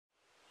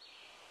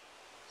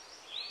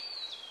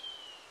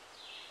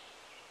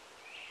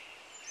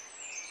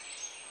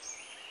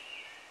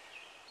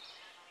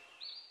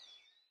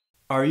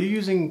Are you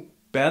using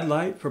bad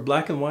light for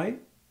black and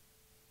white?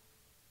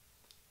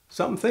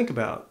 Something to think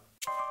about.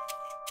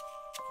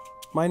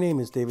 My name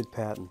is David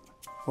Patton.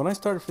 When I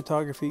started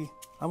photography,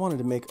 I wanted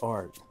to make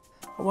art.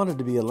 I wanted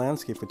to be a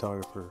landscape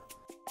photographer.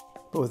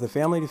 But with a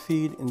family to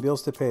feed and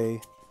bills to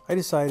pay, I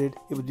decided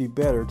it would be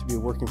better to be a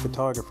working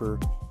photographer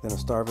than a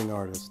starving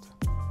artist.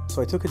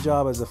 So I took a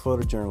job as a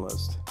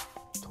photojournalist.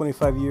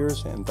 25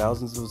 years and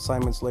thousands of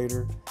assignments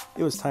later,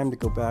 it was time to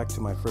go back to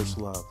my first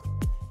love.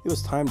 It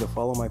was time to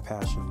follow my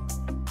passion.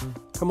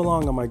 Come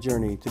along on my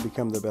journey to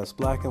become the best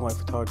black and white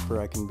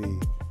photographer I can be.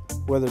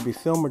 Whether it be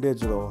film or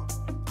digital,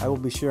 I will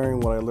be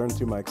sharing what I learned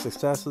through my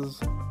successes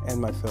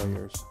and my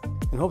failures,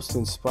 in hopes to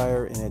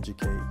inspire and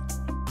educate.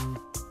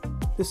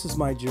 This is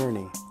my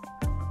journey.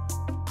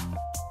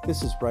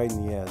 This is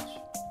Riding the Edge.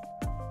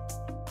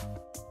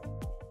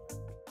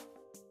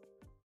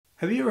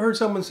 Have you ever heard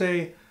someone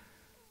say,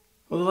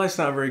 well, the light's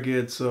not very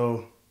good,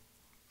 so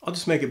I'll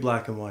just make it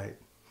black and white?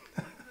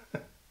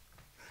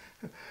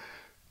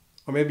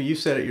 Or maybe you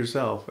said it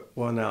yourself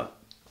while out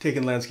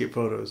taking landscape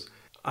photos.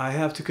 I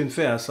have to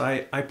confess,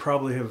 I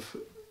probably have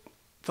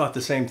thought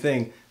the same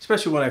thing,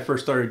 especially when I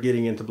first started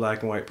getting into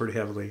black and white pretty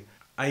heavily.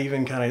 I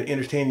even kind of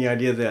entertained the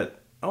idea that,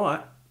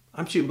 oh,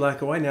 I'm shooting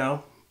black and white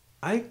now.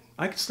 I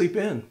can sleep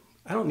in.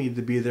 I don't need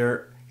to be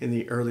there in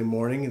the early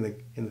morning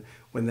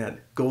when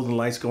that golden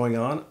light's going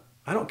on.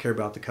 I don't care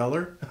about the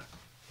color.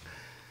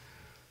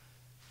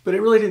 But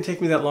it really didn't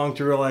take me that long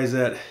to realize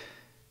that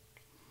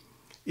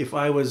if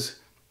I was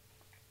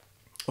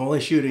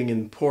only shooting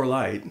in poor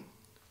light,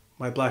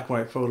 my black and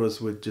white photos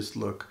would just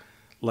look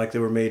like they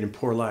were made in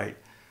poor light.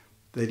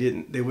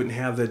 They wouldn't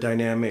have the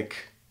dynamic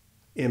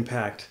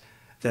impact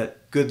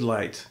that good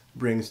light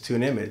brings to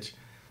an image.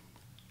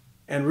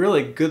 And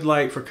really, good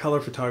light for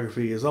color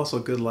photography is also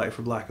good light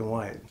for black and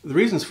white. The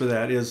reasons for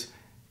that is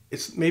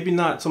it's maybe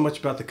not so much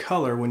about the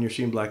color when you're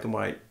shooting black and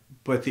white,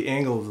 but the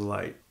angle of the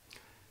light.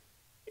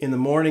 In the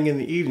morning and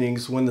the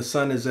evenings, when the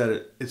sun is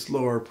at its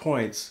lower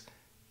points,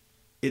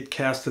 it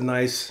casts a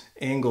nice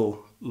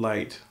angle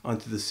light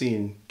onto the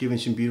scene, giving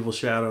some beautiful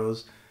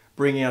shadows,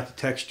 bringing out the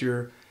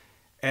texture,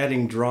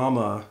 adding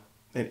drama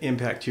and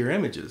impact to your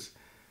images.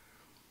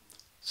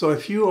 So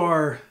if you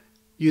are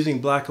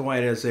using black and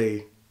white as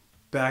a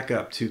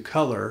backup to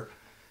color,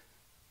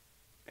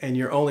 and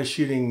you're only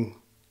shooting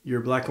your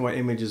black and white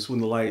images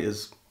when the light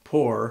is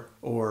poor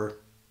or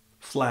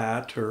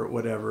flat or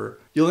whatever,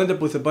 you'll end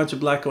up with a bunch of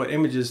black and white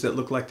images that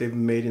look like they've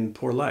been made in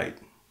poor light.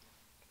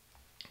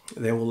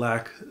 They will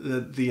lack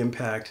the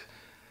impact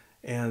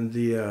and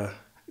the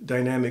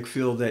dynamic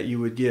feel that you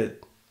would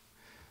get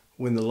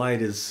when the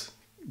light is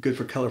good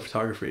for color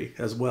photography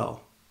as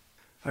well.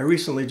 I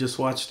recently just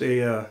watched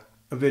a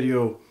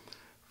video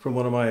from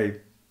one of my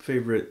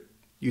favorite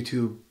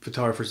YouTube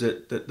photographers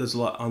that does a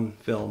lot on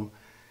film,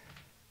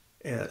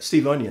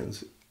 Steve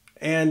Onions,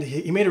 and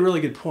he made a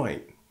really good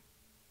point.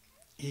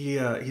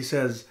 He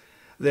says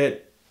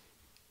that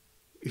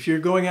if you're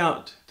going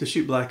out to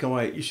shoot black and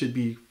white, you should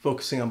be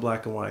focusing on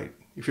black and white.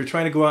 If you're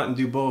trying to go out and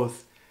do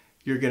both,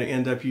 you're going to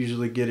end up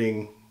usually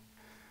getting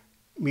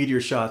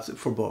meteor shots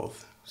for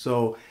both.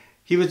 So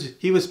he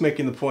was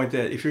making the point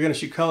that if you're going to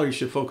shoot color, you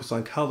should focus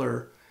on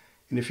color,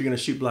 and if you're going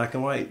to shoot black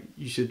and white,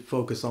 you should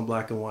focus on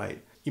black and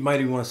white. You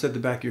might even want to set the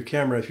back of your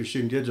camera if you're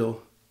shooting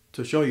digital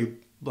to show you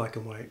black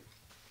and white.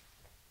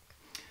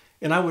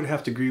 And I would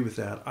have to agree with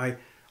that. I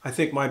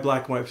think my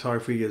black and white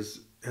photography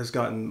has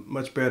gotten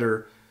much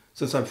better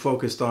since I've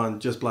focused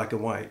on just black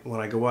and white when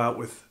I go out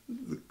with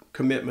the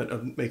commitment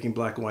of making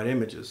black and white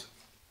images.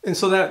 And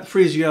so that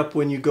frees you up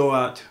when you go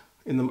out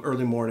in the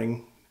early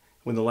morning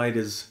when the light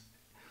is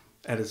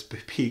at its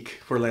peak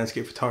for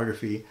landscape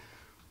photography.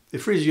 It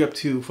frees you up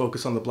to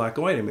focus on the black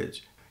and white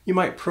image. You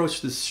might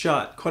approach this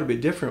shot quite a bit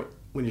different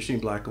when you're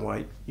shooting black and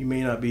white. You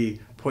may not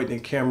be pointing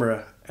the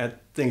camera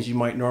at things you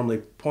might normally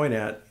point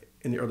at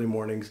in the early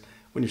mornings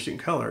when you're shooting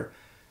color.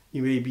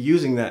 You may be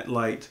using that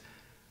light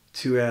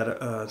to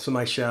add some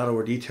nice shadow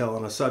or detail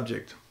on a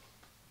subject.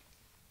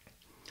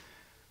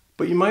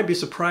 But you might be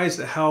surprised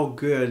at how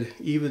good,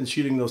 even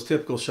shooting those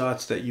typical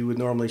shots that you would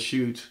normally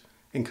shoot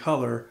in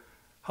color,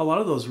 how a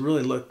lot of those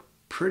really look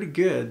pretty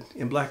good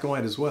in black and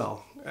white as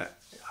well.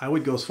 I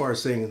would go as far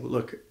as saying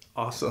look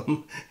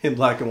awesome in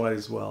black and white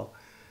as well.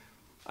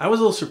 I was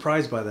a little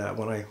surprised by that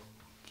when I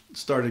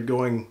started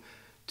going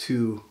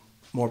to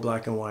more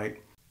black and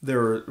white. There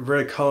were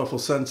very colorful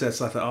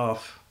sunsets. I thought,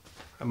 oh,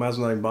 I might as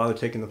well not even bother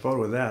taking the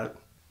photo of that.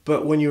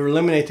 But when you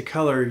eliminate the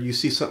color, you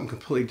see something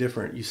completely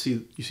different. You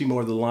see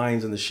more of the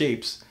lines and the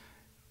shapes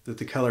that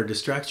the color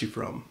distracts you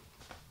from.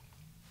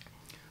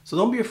 So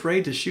don't be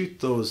afraid to shoot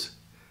those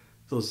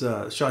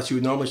shots you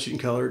would normally shoot in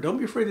color. Don't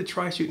be afraid to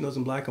try shooting those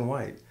in black and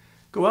white.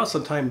 Go out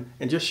sometime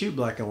and just shoot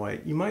black and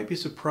white. You might be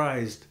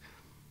surprised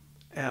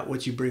at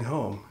what you bring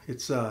home.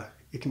 It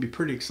can be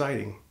pretty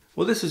exciting.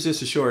 Well, this is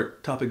just a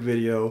short topic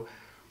video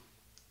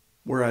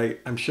where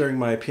I'm sharing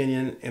my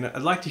opinion, and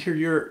I'd like to hear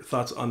your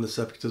thoughts on the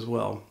subject as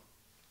well.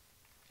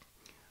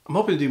 I'm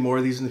hoping to do more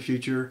of these in the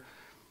future.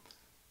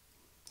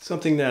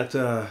 Something that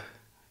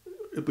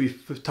it'll be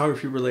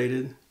photography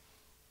related.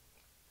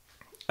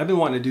 I've been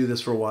wanting to do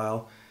this for a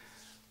while.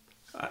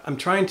 I'm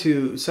trying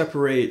to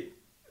separate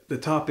the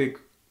topic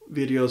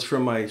videos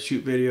from my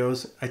shoot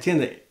videos. I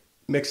tend to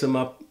mix them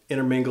up,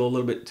 intermingle a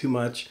little bit too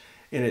much,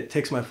 and it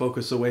takes my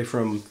focus away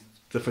from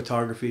the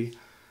photography.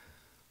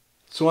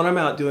 So when I'm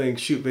out doing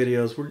shoot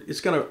videos,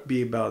 it's going to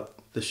be about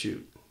the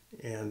shoot,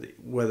 and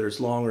whether it's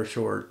long or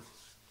short.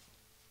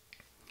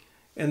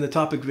 And the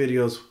topic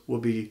videos will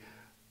be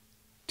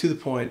to the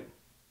point,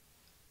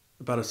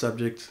 about a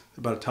subject,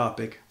 about a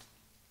topic.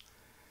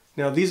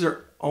 Now these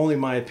are only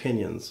my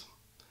opinions.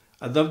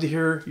 I'd love to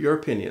hear your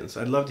opinions.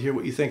 I'd love to hear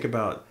what you think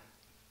about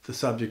the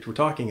subject we're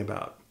talking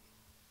about.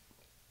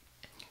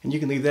 And you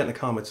can leave that in the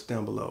comments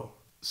down below.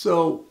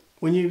 So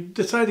when you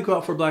decide to go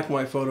out for black and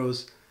white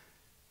photos,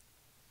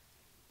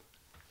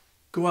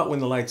 go out when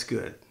the light's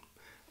good.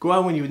 Go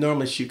out when you would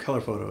normally shoot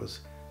color photos,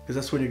 because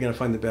that's when you're going to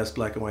find the best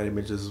black and white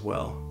images as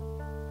well.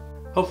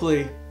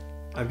 Hopefully,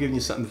 I've given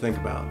you something to think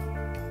about.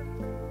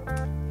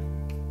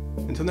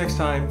 Until next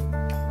time,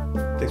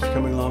 thanks for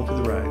coming along for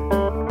the ride.